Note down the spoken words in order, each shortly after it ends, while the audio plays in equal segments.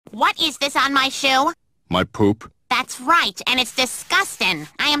What is this on my shoe? My poop. That's right, and it's disgusting.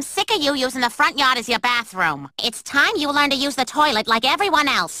 I am sick of you using the front yard as your bathroom. It's time you learn to use the toilet like everyone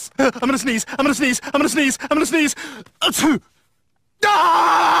else. I'm gonna sneeze. I'm gonna sneeze. I'm gonna sneeze. I'm gonna sneeze. Achoo!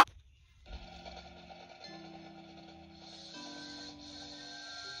 Ah!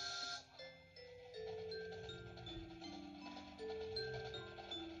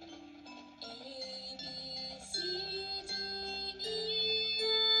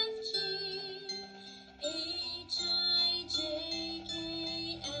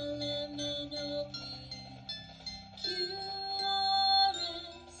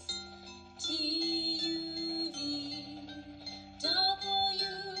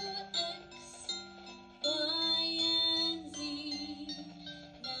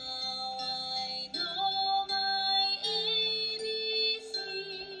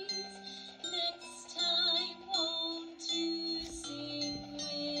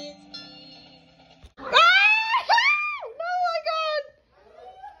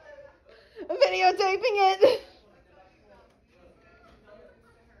 Videotaping it.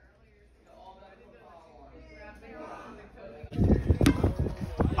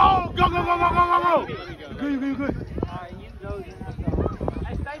 Oh, go, go, go, go, go, go, go! Good, good, good. Alright, you go.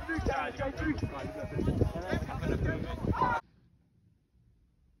 Hey, stay through, stay through.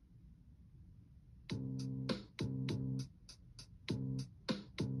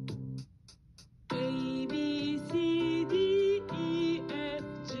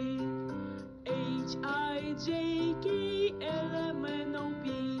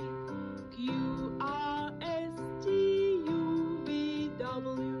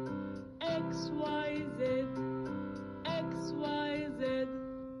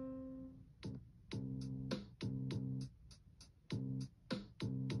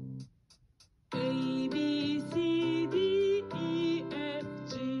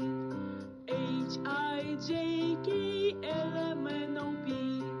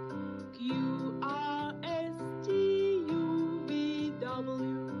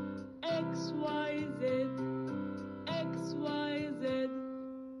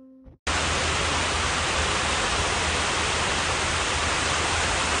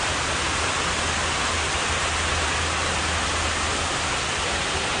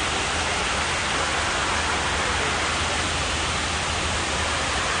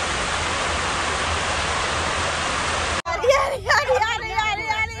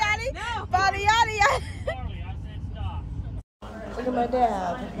 Look at my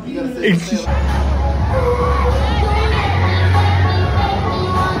dad.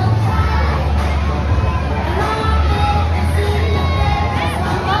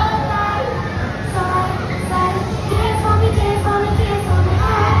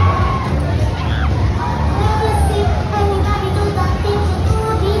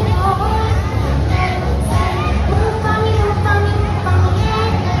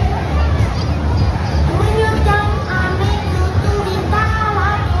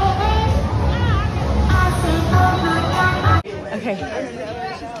 Okay.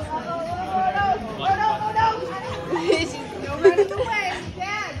 Go right in the way.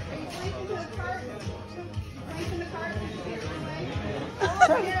 Dad, are you sleeping in the cart? Sleep in the cart? Sleep in the cart.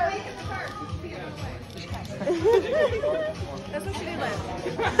 That's what she did last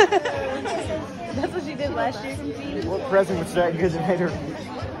year. That's what she did last year. What present was that good that made her?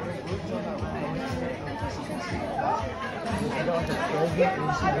 No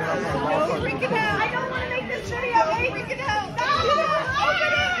freaking out. I don't want to make this video. No freaking out. No,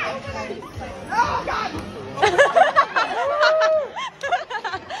 open it. Oh, God.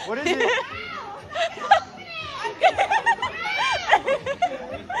 What is it?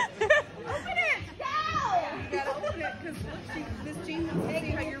 Open it. No. You gotta open it because this Jean wants to see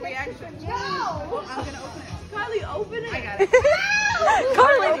how your reaction. No. I'm gonna open it. Kylie, open it. I got it. No.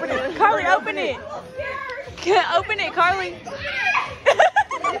 Carly, open it. Carly, open it. Open it, Carly.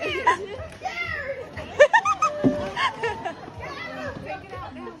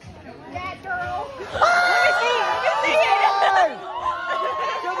 That girl. Let me see.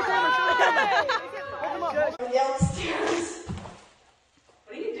 Downstairs.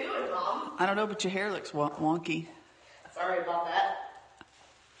 What are you doing, Mom? I don't know, but your hair looks wonky. Sorry about that.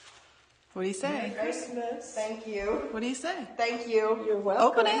 What do you say? Merry Christmas. Thank you. What do you say? Thank you. You're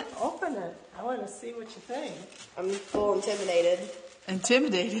welcome. Open it. Open it. I want to see what you think. I'm full intimidated.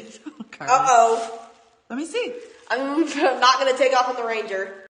 Intimidated. Uh-oh. Let me see. I'm not going to take off on the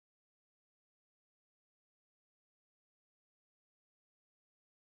Ranger.